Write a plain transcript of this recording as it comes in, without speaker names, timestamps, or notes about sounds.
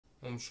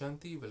Om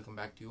Shanti, welcome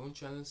back to your own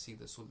channel, See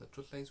the Soul, the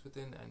Truth Lies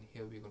Within, and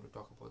here we're going to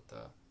talk about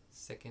the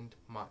 2nd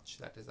March,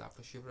 that is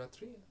after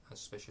Shivratri. A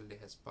special day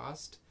has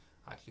passed.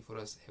 Actually for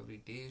us every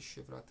day is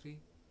Shivratri,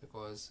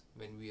 because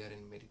when we are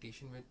in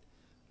meditation with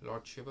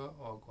Lord Shiva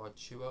or God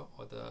Shiva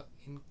or the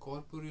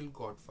incorporeal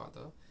God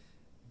Father,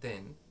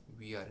 then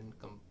we are in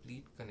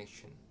complete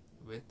connection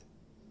with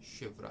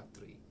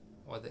Shivratri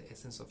or the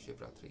essence of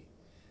Shivratri.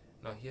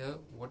 Now here,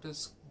 what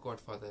does God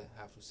Father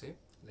have to say?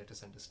 Let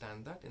us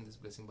understand that. In this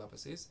blessing, Baba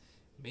says,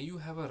 may you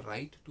have a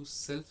right to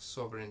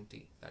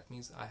self-sovereignty. That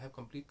means I have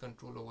complete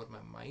control over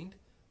my mind,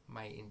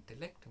 my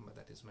intellect,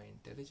 that is my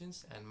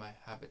intelligence, and my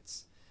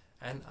habits.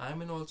 And I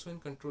am also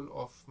in control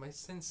of my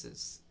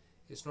senses.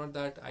 It's not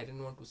that I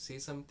didn't want to say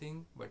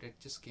something, but it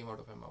just came out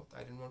of my mouth.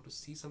 I didn't want to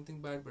see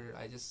something bad, but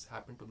I just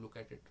happened to look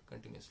at it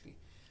continuously.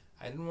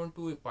 I didn't want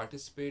to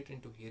participate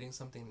into hearing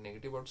something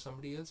negative about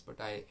somebody else, but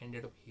I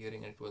ended up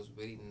hearing, and it was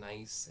very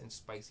nice and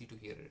spicy to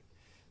hear it.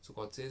 So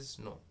God says,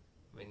 no,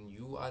 when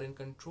you are in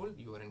control,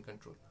 you are in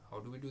control. How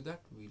do we do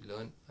that? We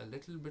learn a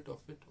little bit of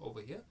it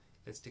over here.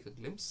 Let's take a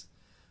glimpse.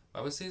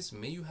 Baba says,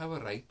 may you have a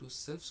right to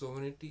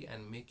self-sovereignty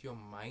and make your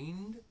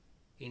mind,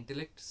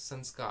 intellect,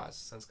 sanskars.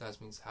 Sanskars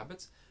means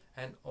habits,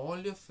 and all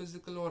your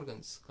physical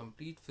organs,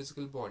 complete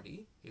physical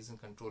body is in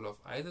control of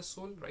either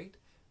soul, right?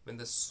 When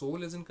the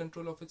soul is in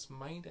control of its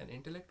mind and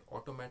intellect,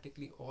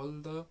 automatically all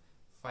the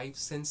 5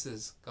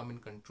 senses come in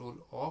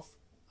control of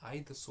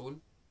either soul.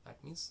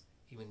 That means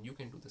even you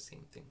can do the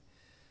same thing.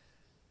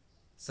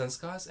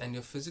 Sanskars and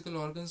your physical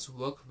organs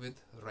work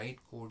with right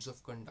codes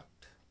of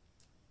conduct.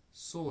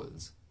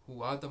 Souls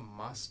who are the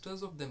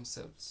masters of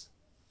themselves,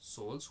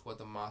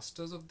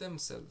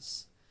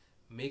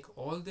 make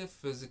all their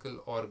physical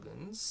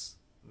organs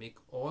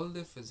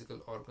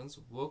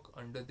work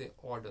under their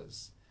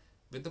orders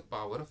with the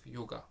power of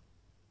yoga.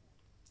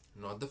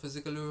 Not the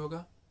physical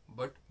yoga,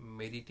 but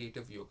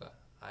meditative yoga.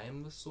 I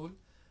am the soul.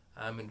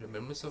 I am in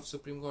remembrance of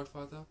Supreme God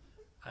Father.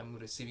 I am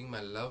receiving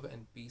my love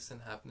and peace and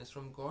happiness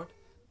from God.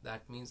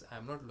 That means I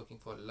am not looking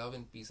for love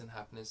and peace and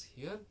happiness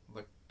here,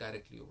 but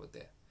directly over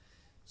there.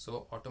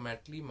 So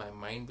automatically my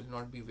mind will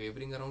not be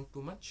wavering around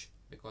too much,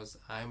 because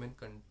I am in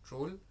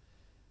control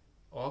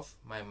of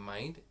my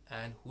mind.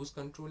 And who's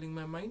controlling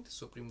my mind?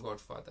 Supreme God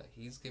Father.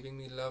 He is giving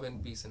me love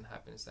and peace and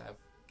happiness. I have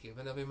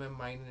given away my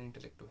mind and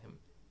intellect to him,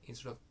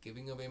 instead of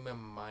giving away my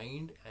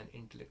mind and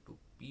intellect to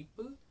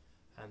people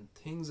and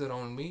things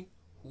around me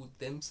who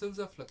themselves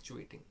are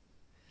fluctuating.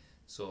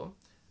 So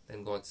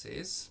then God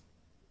says,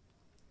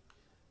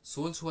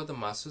 souls who are the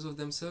masters of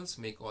themselves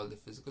make all the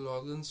physical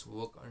organs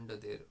work under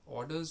their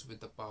orders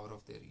with the power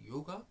of their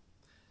yoga.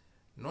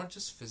 Not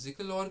just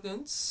physical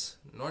organs,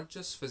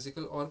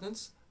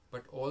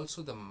 but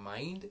also the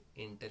mind,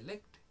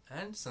 intellect,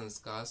 and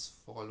sanskars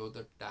follow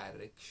the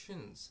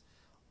directions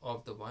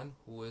of the one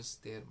who is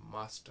their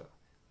master.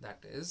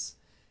 That is,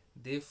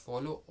 they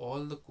follow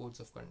all the codes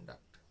of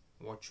conduct.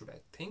 What should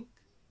I think?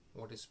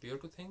 What is pure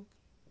to think?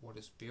 What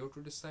is pure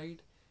to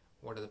decide?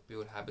 What are the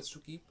pure habits to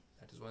keep?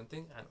 That is one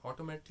thing. And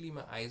automatically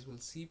my eyes will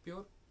see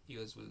pure,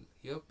 ears will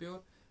hear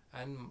pure,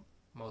 and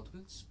mouth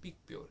will speak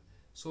pure.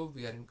 So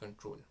we are in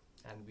control,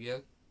 and we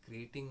are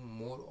creating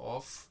more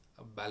of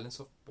a balance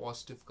of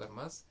positive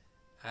karmas,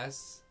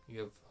 as you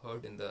have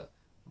heard in the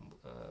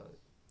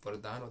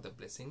Vardhan or the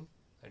blessing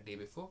a day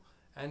before.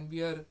 And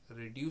we are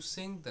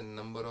reducing the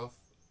number of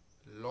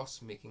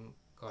loss-making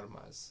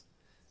karmas,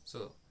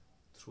 so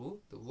through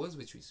the words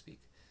which we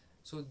speak.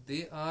 So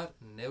they are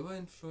never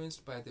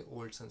influenced by the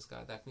old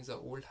sanskar. That means the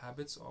old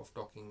habits of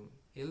talking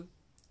ill,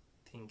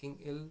 thinking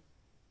ill,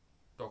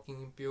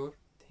 talking impure,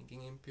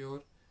 thinking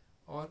impure,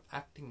 or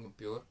acting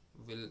impure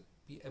will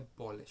be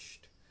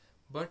abolished.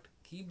 But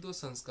keep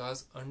those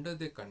sanskars under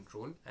their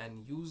control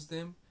and use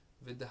them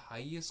with the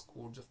highest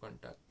codes of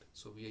conduct.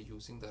 So we are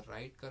using the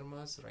right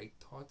karmas, right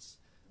thoughts,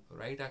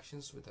 right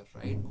actions with the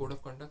right code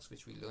of conducts,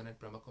 which we learn at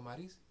Brahma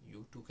Kumaris.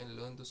 You too can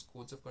learn those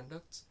codes of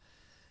conducts,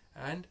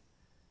 and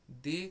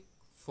they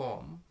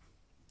form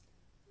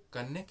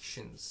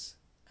connections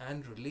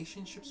and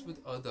relationships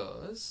with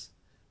others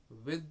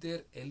with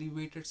their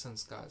elevated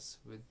sanskars,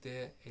 with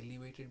their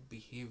elevated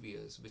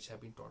behaviors which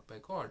have been taught by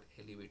God.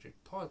 Elevated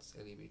thoughts,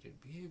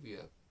 elevated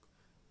behavior,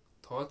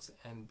 thoughts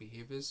and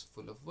behaviors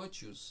full of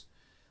virtues.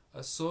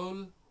 A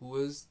soul who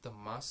is the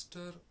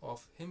master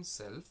of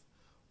himself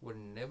would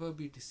never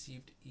be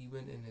deceived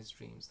even in his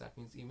dreams. That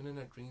means even in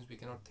our dreams we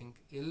cannot think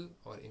ill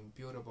or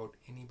impure about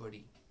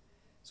anybody.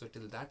 So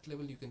till that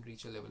level you can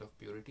reach a level of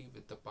purity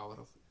with the power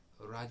of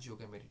Raj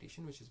Yoga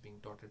meditation, which is being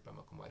taught at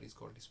Brahma Kumaris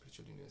called the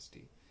Spiritual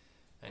University.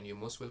 And you're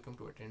most welcome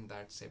to attend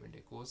that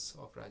 7-day course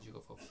of Raj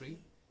Yoga for free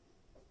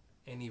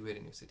anywhere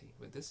in your city.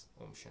 With this,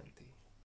 Om Shanti.